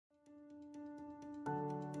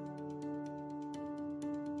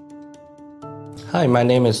Hi, my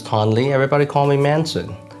name is Ton Lee. Everybody call me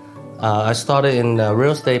Manson. I started in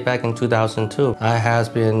real estate back in 2002. I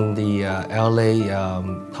have been the LA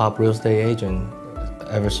top real estate agent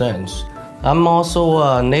ever since. I'm also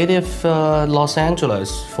a native Los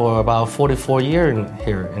Angeles for about 44 years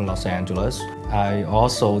here in Los Angeles. I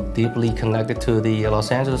also deeply connected to the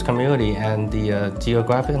Los Angeles community and the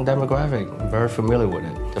geographic and demographic. I'm very familiar with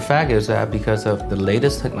it. The fact is that because of the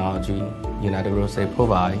latest technology United Real Estate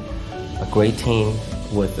provide, a great team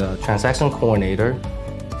with a transaction coordinator,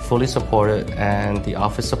 fully supported, and the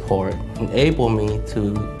office support enable me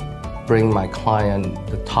to bring my client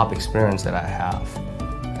the top experience that I have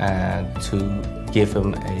and to give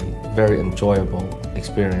him a very enjoyable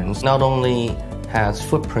experience. Not only has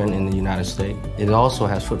footprint in the United States, it also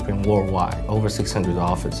has footprint worldwide, over 600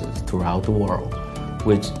 offices throughout the world,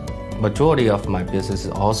 which majority of my business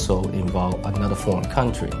also involve another foreign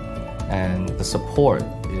country, and the support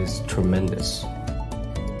is tremendous.